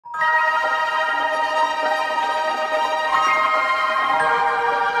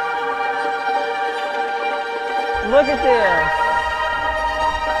Look at this.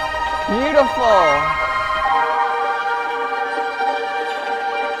 Beautiful.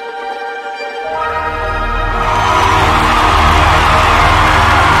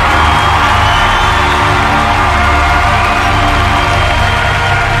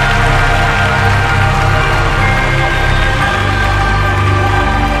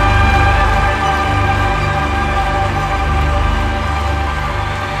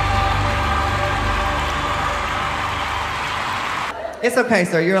 It's okay,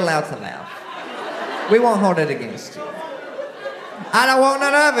 sir. You're allowed to laugh. We won't hold it against you. I don't want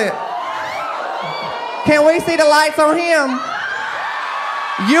none of it. Can we see the lights on him?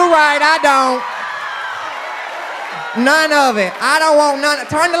 You right, I don't. None of it. I don't want none.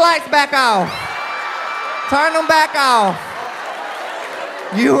 Turn the lights back off. Turn them back off.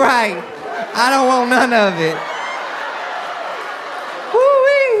 You right. I don't want none of it.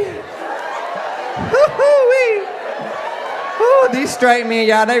 Woo-wee. Woo-wee. Ooh, these straight men,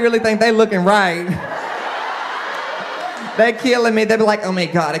 y'all, they really think they looking right. They killing me. They be like, oh my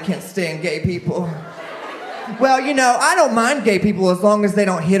God, I can't stand gay people. Well, you know, I don't mind gay people as long as they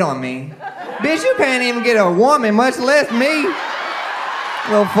don't hit on me. Bitch, you can't even get a woman, much less me.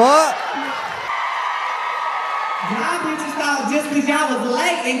 Well, fuck. Y'all bitches thought just because y'all was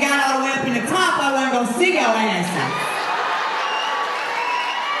late and got all the way up in the top, I wasn't gonna see your asses.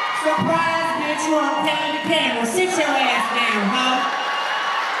 Surprise, bitch, you on the camera. Sit your ass down, huh?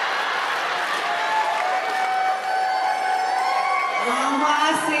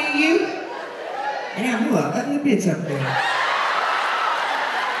 I see you. Damn, you an ugly bitch up there.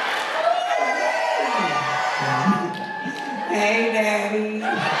 Hey, Daddy.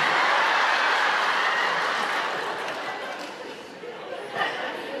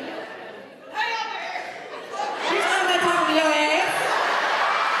 She's not talking to your ass.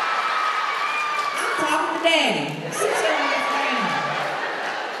 I'm talking to Daddy. Sit your ass down.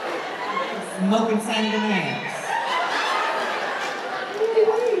 Smoking sanding ass.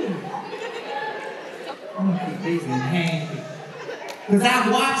 I'm gonna keep these in handy. Cause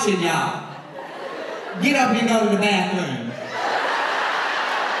I'm watching y'all. Get up and go to the bathroom.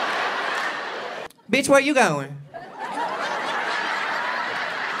 Bitch, where you going?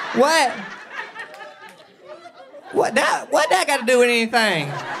 What? What that got to do with anything?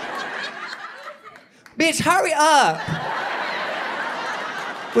 Bitch, hurry up.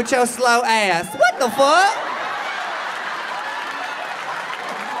 With your slow ass. What the fuck?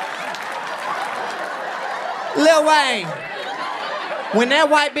 Lil Wayne, when that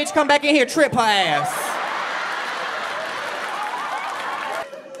white bitch come back in here, trip her ass.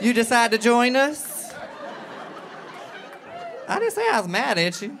 You decide to join us? I didn't say I was mad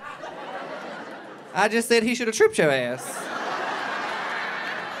at you. I just said he should have tripped your ass.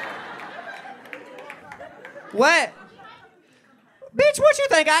 What? Bitch, what you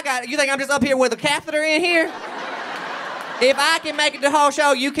think I got? You think I'm just up here with a catheter in here? If I can make it the whole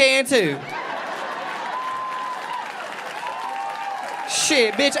show, you can too.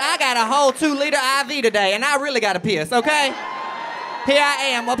 Shit, bitch, I got a whole 2-liter IV today, and I really got to piss, okay? Here I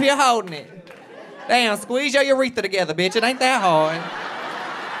am, up here holding it. Damn, squeeze your urethra together, bitch. It ain't that hard.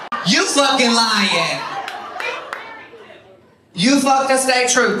 You fucking lying. You fucked a state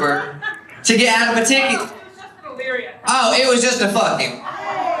trooper to get out of a ticket. Oh, it was just a fucking.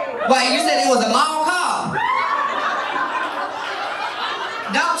 Wait, you said it was a mall cop?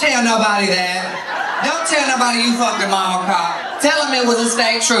 Don't tell nobody that. Don't tell nobody you fucking mall cop. Tell him it was a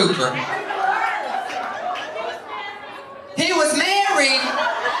state trooper. He was married.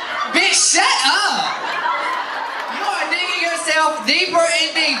 Bitch, shut up. You are digging yourself deeper and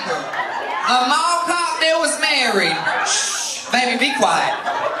deeper. A mall cop that was married. Shh, baby, be quiet.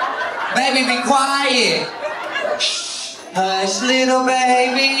 Baby, be quiet. Shh. Hush, little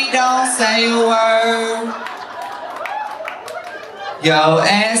baby, don't say a word. Your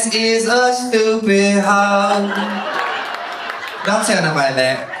ass is a stupid hoe. Don't tell nobody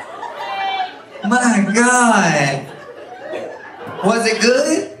that. My God. Was it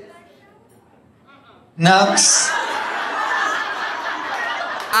good? No.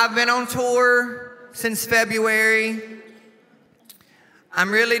 I've been on tour since February.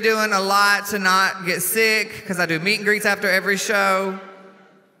 I'm really doing a lot to not get sick because I do meet and greets after every show.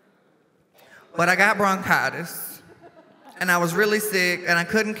 But I got bronchitis and I was really sick and I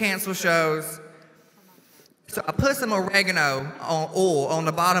couldn't cancel shows. So I put some oregano oil on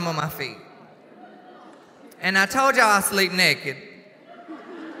the bottom of my feet. And I told y'all I sleep naked.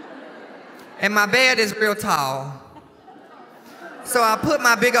 And my bed is real tall. So I put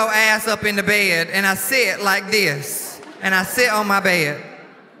my big old ass up in the bed and I sit like this. And I sit on my bed.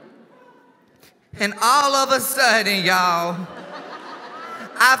 And all of a sudden, y'all,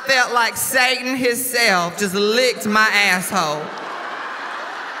 I felt like Satan himself just licked my asshole.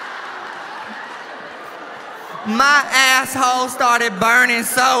 My asshole started burning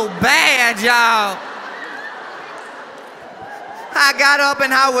so bad, y'all. I got up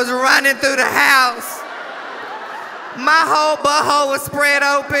and I was running through the house. My whole butthole was spread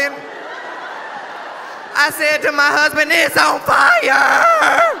open. I said to my husband, it's on fire.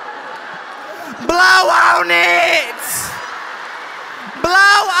 Blow on it. Blow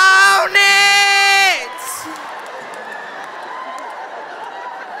on it.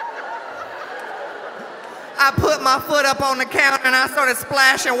 I put my foot up on the counter and I started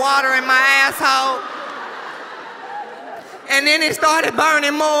splashing water in my asshole. And then it started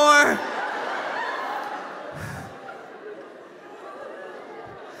burning more.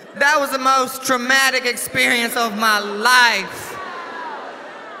 That was the most traumatic experience of my life.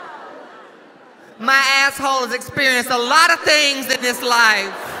 My asshole has experienced a lot of things in this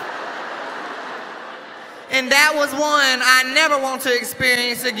life. And that was one I never want to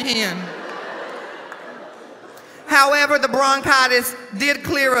experience again. However, the bronchitis did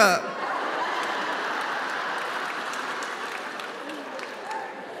clear up.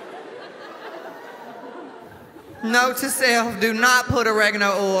 Note to self, do not put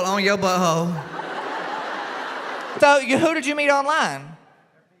oregano oil on your butthole. So, who did you meet online?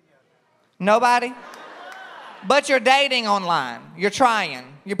 Nobody? But you're dating online. You're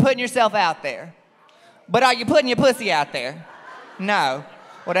trying. You're putting yourself out there. But are you putting your pussy out there? No.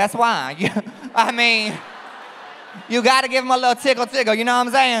 Well, that's why. I mean, you gotta give them a little tickle tickle, you know what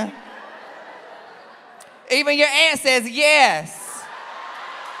I'm saying? Even your aunt says yes.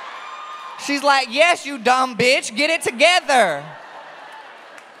 She's like, yes, you dumb bitch, get it together.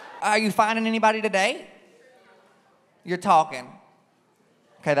 Are you finding anybody to date? You're talking.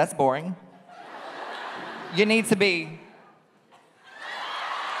 Okay, that's boring. You need to be.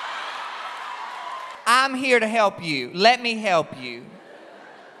 I'm here to help you. Let me help you.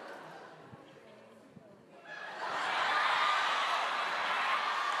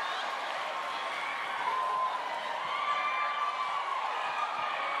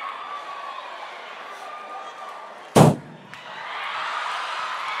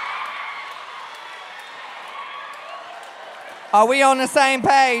 Are we on the same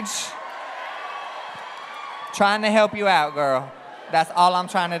page? Trying to help you out, girl. That's all I'm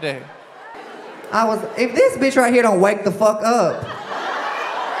trying to do. If this bitch right here don't wake the fuck up.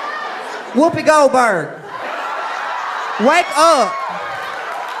 Whoopi Goldberg. Wake up.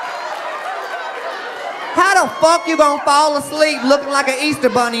 How the fuck you gonna fall asleep looking like an Easter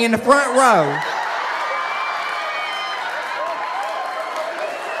bunny in the front row?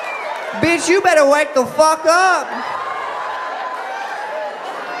 Bitch, you better wake the fuck up.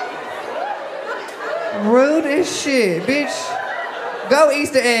 Rude as shit, bitch. Go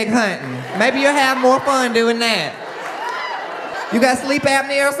Easter egg hunting. Maybe you'll have more fun doing that. You got sleep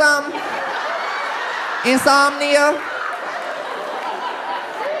apnea or something? Insomnia?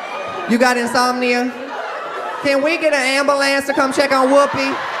 You got insomnia? Can we get an ambulance to come check on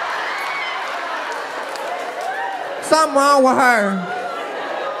Whoopi? Something wrong with her.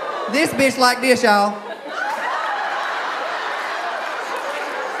 This bitch like this, y'all.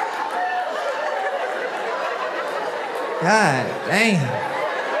 God damn.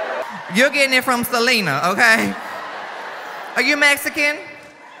 You're getting it from Selena, okay? Are you Mexican?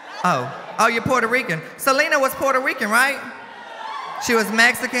 Oh, you're Puerto Rican. Selena was Puerto Rican, right? She was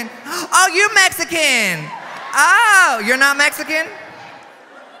Mexican. Oh, you're Mexican. Oh, you're not Mexican?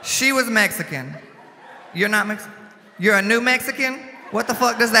 She was Mexican. You're not Mexican? You're a new Mexican? What the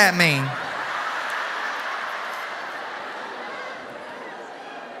fuck does that mean?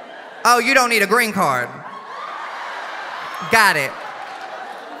 Oh, you don't need a green card. Got it.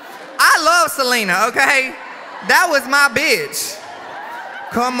 I love Selena, okay? That was my bitch.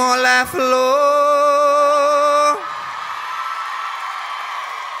 Como la flor,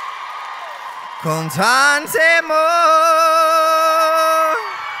 con tan temor,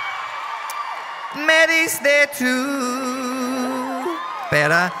 me diste tú,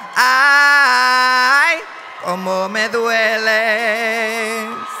 pero ay, como me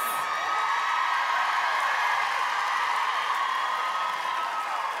dueles.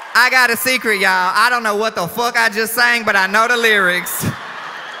 I got a secret, y'all. I don't know what the fuck I just sang, but I know the lyrics.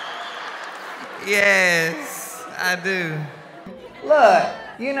 Yes, I do. Look,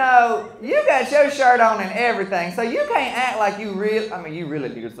 you know, you got your shirt on and everything, so you can't act like you you really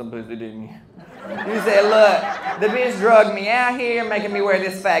needed some pussy, didn't you? You said, look, the bitch drugged me out here, making me wear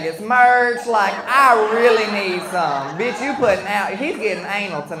this faggot's merch. Like, I really need some. Bitch, you putting out, he's getting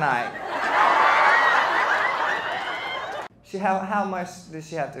anal tonight. How much did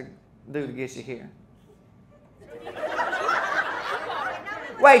she have to do to get you here?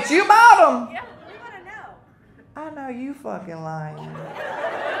 Wait, you bought them? Yeah, we want to know. I know you fucking lying. It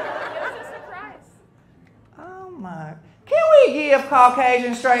was a surprise. Oh my. Can we give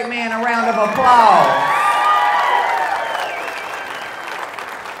Caucasian straight men a round of applause?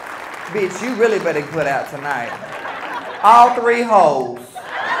 Bitch, you really better put out tonight. All 3 holes.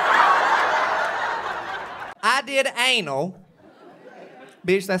 I did anal.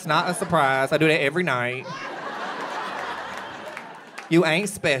 Bitch, that's not a surprise. I do that every night. You ain't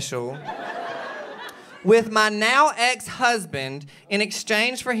special. With my now ex-husband in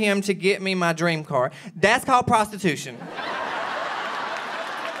exchange for him to get me my dream car. That's called prostitution.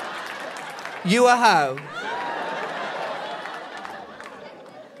 You a hoe.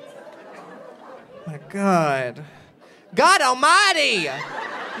 My God. God almighty.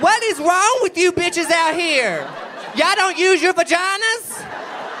 What is wrong with you bitches out here? Y'all don't use your vaginas?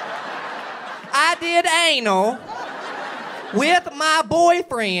 I did anal with my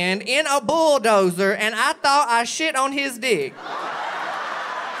boyfriend in a bulldozer, and I thought I shit on his dick.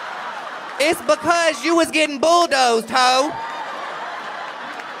 It's because you was getting bulldozed, ho.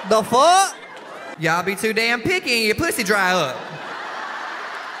 The fuck? Y'all be too damn picky and your pussy dry up.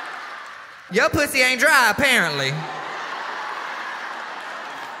 Your pussy ain't dry, apparently.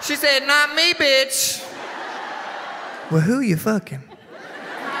 She said, not me, bitch. Well, who you fucking?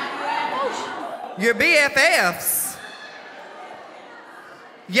 Your BFFs.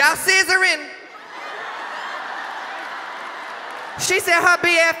 Y'all scissoring? She said her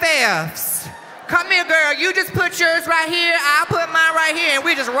BFFs. Come here, girl. You just put yours right here. I'll put mine right here, and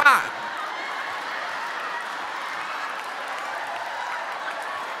we just rock.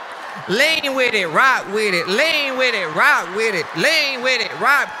 Lean with it, rock with it, lean with it, rock with it, lean with it,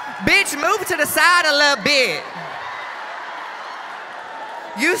 rock. Bitch, move to the side a little bit.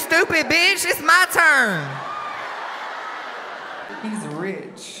 You stupid bitch, it's my turn. He's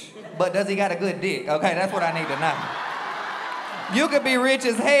rich, but does he got a good dick? Okay, that's what I need to know. You could be rich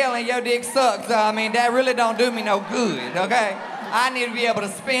as hell and your dick sucks. I mean, that really don't do me no good, okay? I need to be able to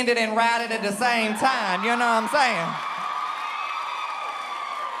spend it and ride it at the same time, you know what I'm saying?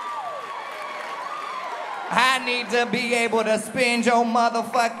 I need to be able to spend your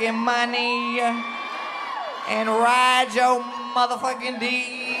motherfucking money and ride your motherfucking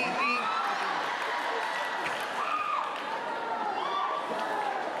dick.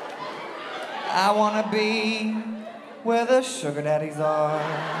 I wanna be where the sugar daddies are.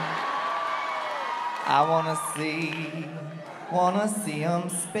 I wanna see them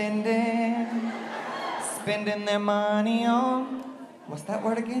spending their money on, what's that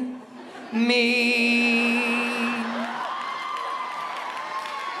word again? Me.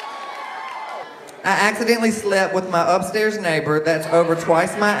 I accidentally slept with my upstairs neighbor that's over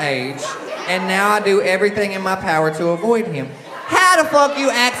twice my age, and now I do everything in my power to avoid him. How the fuck you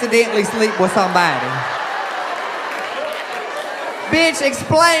accidentally sleep with somebody? Bitch,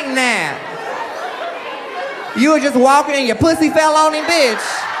 explain that. You were just walking and your pussy fell on him, bitch.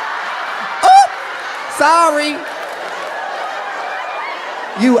 Oop! Sorry.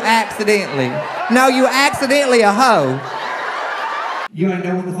 You accidentally. No, you accidentally a hoe. You ain't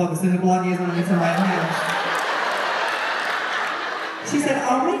know what the fuck a cinder block is on your right hand. She said,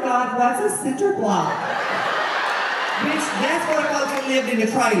 oh my God, what's a cinder block? Bitch, that's what folks who lived in the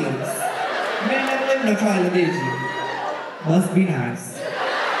trailers. You ain't never lived in a trailer, did you? Must be nice.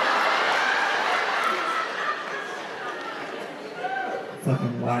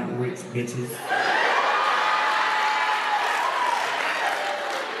 Fucking white rich bitches.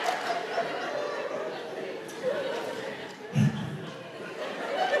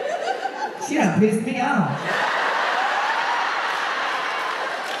 She done pissed me off.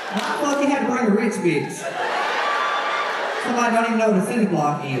 Why the fuck you had to bring a rich bitch? Somebody don't even know what a cinder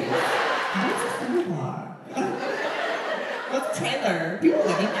block is. What's a cinder block? What's a trailer? People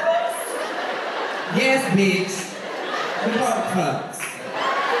live in those? Yes, bitch. We brought trucks.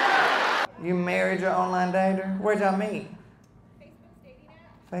 You married your online dater? Where'd y'all meet? Facebook dating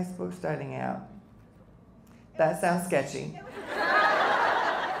app. Facebook dating app. That sounds sketchy.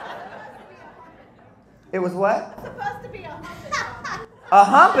 It was what? It's supposed to be a hump and dump. A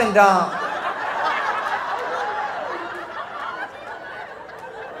hump and dump.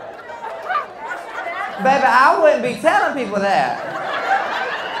 Baby, I wouldn't be telling people that.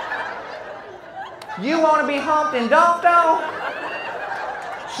 You want to be humped and dumped on?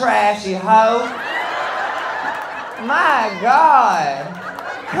 Trashy hoe. My God.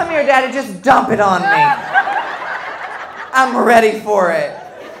 Come here, Daddy, just dump it on me. I'm ready for it.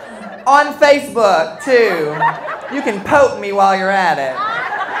 On Facebook, too. You can poke me while you're at it.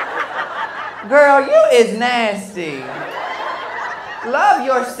 Girl, you is nasty. Love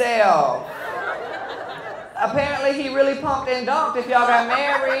yourself. Apparently he really pumped and dumped if y'all got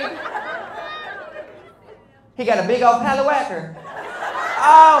married. He got a big old palawacker.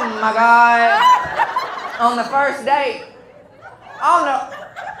 Oh my God. On the first date. Oh no.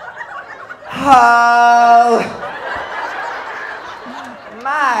 Oh.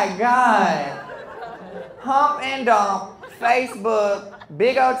 My God. Hump and dump, Facebook,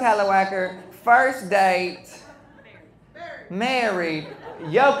 big old tallywacker, first date, married.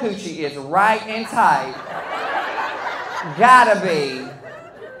 Yo coochie is right and tight. Gotta be.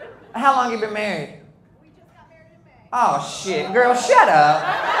 How long you been married? We just got married in May. Oh shit, girl, shut up.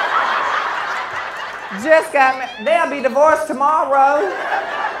 Just got married. They'll be divorced tomorrow.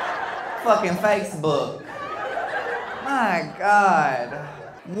 Fucking Facebook. My God.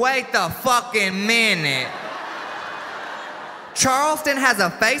 Wait the fucking minute. Charleston has a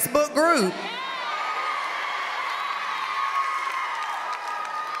Facebook group.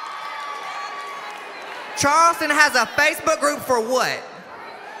 Charleston has a Facebook group for what?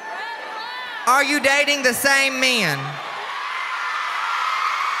 Are you dating the same men?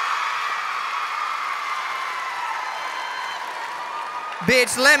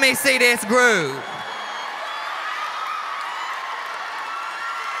 Bitch, let me see this group.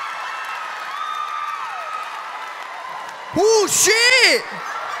 Ooh, shit!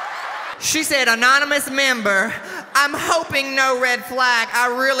 She said, anonymous member, I'm hoping no red flag. I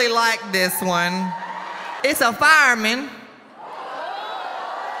really like this one. It's a fireman.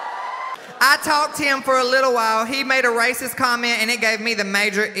 I talked to him for a little while. He made a racist comment and it gave me the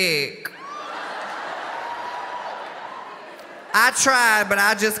major ick. I tried, but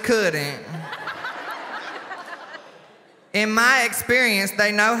I just couldn't. In my experience,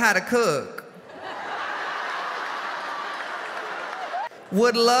 they know how to cook.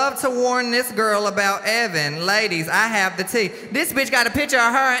 Would love to warn this girl about Evan. Ladies, I have the tea. This bitch got a picture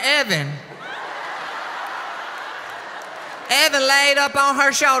of her and Evan. Evan laid up on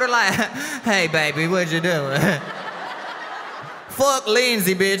her shoulder like, hey baby, what you doing? Fuck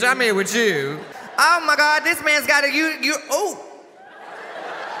Lindsay, bitch, I'm here with you. Oh my God, this man's got a, oh.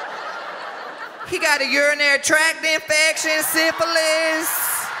 He got a urinary tract infection, syphilis.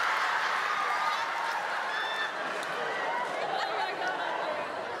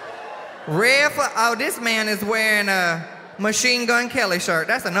 Red flag. Oh, this man is wearing a Machine Gun Kelly shirt.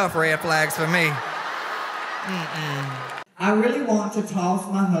 That's enough red flags for me. I really want to toss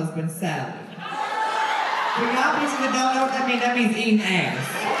my husband's salad. For y'all bitches that don't know what that means eating ass.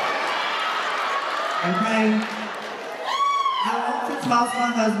 Okay? I want to toss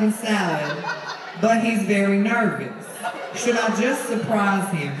my husband's salad, but he's very nervous. Should I just surprise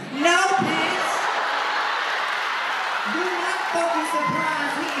him? No, bitch! Do not fucking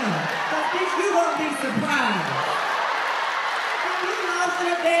surprise him. But bitch, you won't be surprised. Have you lost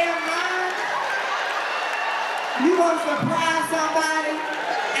your damn mind? You want to surprise somebody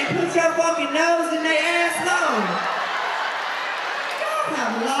and put your fucking nose in their asshole? Y'all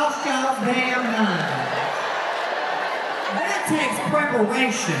have lost y'all's damn mind. That takes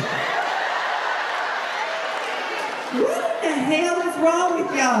preparation. What the hell is wrong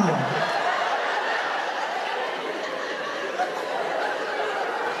with y'all?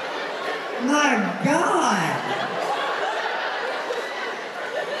 My God.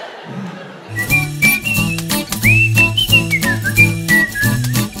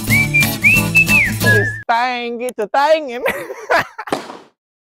 Thang, get to Thang'n.